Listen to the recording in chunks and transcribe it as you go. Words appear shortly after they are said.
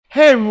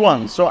Hey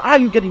everyone, so are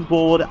you getting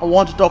bored? I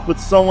want to talk with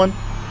someone?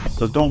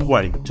 So don't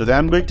worry, today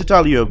I'm going to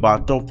tell you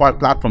about top 5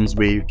 platforms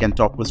where you can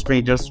talk with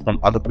strangers from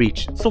other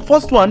regions. So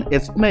first one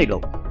is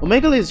Omegle.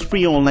 Omegle is a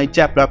free online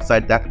chat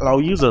website that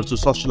allows users to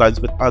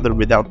socialize with others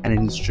without any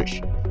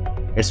registration.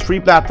 It's a free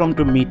platform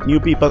to meet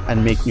new people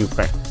and make new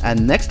friends.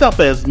 And next up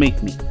is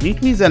MeetMe.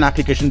 MeetMe is an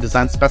application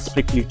designed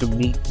specifically to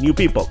meet new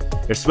people.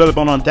 It's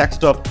available on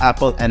desktop,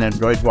 Apple and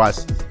Android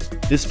devices.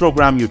 This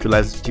program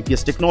utilizes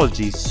GPS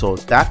technology so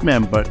that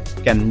member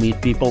can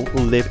meet people who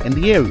live in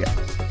the area.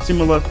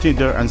 Similar to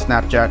Tinder and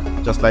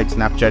Snapchat, just like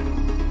Snapchat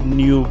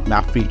new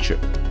map feature.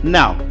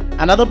 Now,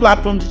 another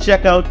platform to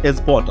check out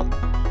is Bottle.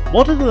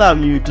 Bottle allows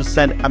you to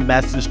send a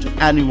message to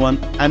anyone,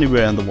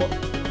 anywhere in the world.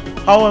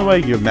 However,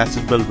 your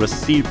message will be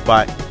received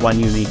by one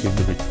unique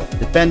individual.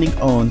 Depending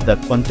on the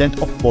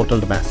content of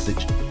bottled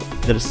message,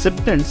 the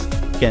recipients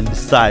can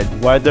decide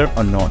whether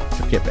or not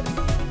to keep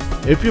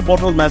it. If your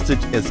bottled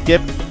message is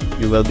kept,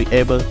 you will be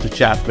able to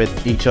chat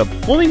with each other.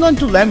 Moving on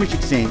to language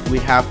exchange, we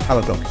have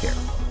HelloTalk here.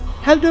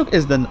 HelloTalk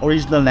is the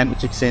original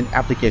language exchange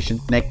application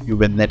connecting you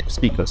with native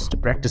speakers to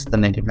practice the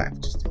native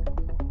languages.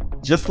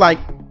 Just like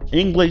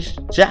English,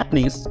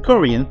 Japanese,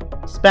 Korean,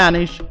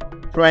 Spanish,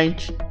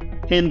 French,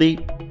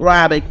 Hindi,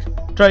 Arabic,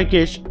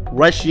 Turkish,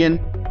 Russian,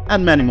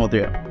 and many more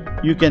there.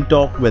 You can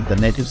talk with the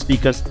native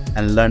speakers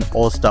and learn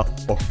all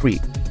stuff for free.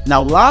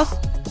 Now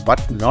last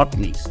but not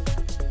least,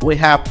 we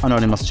have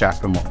Anonymous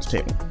Chat Room on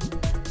table.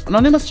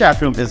 Anonymous Chat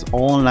Room is an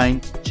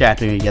online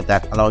chat area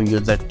that allows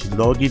users to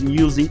log in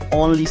using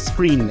only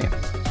screen name,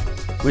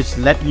 which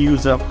let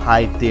users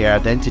hide their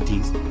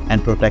identities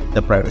and protect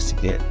the privacy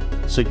there.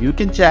 So you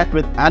can chat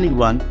with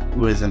anyone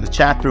who is in the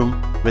chat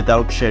room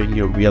without sharing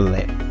your real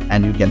name,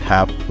 and you can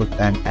have a good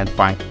time and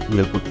find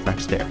real good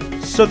friends there.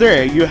 So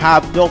there you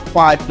have top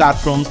 5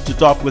 platforms to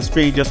talk with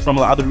strangers from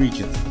other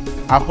regions.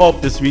 I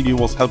hope this video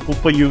was helpful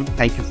for you.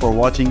 Thank you for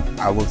watching.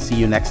 I will see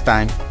you next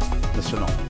time. Mr. Noel.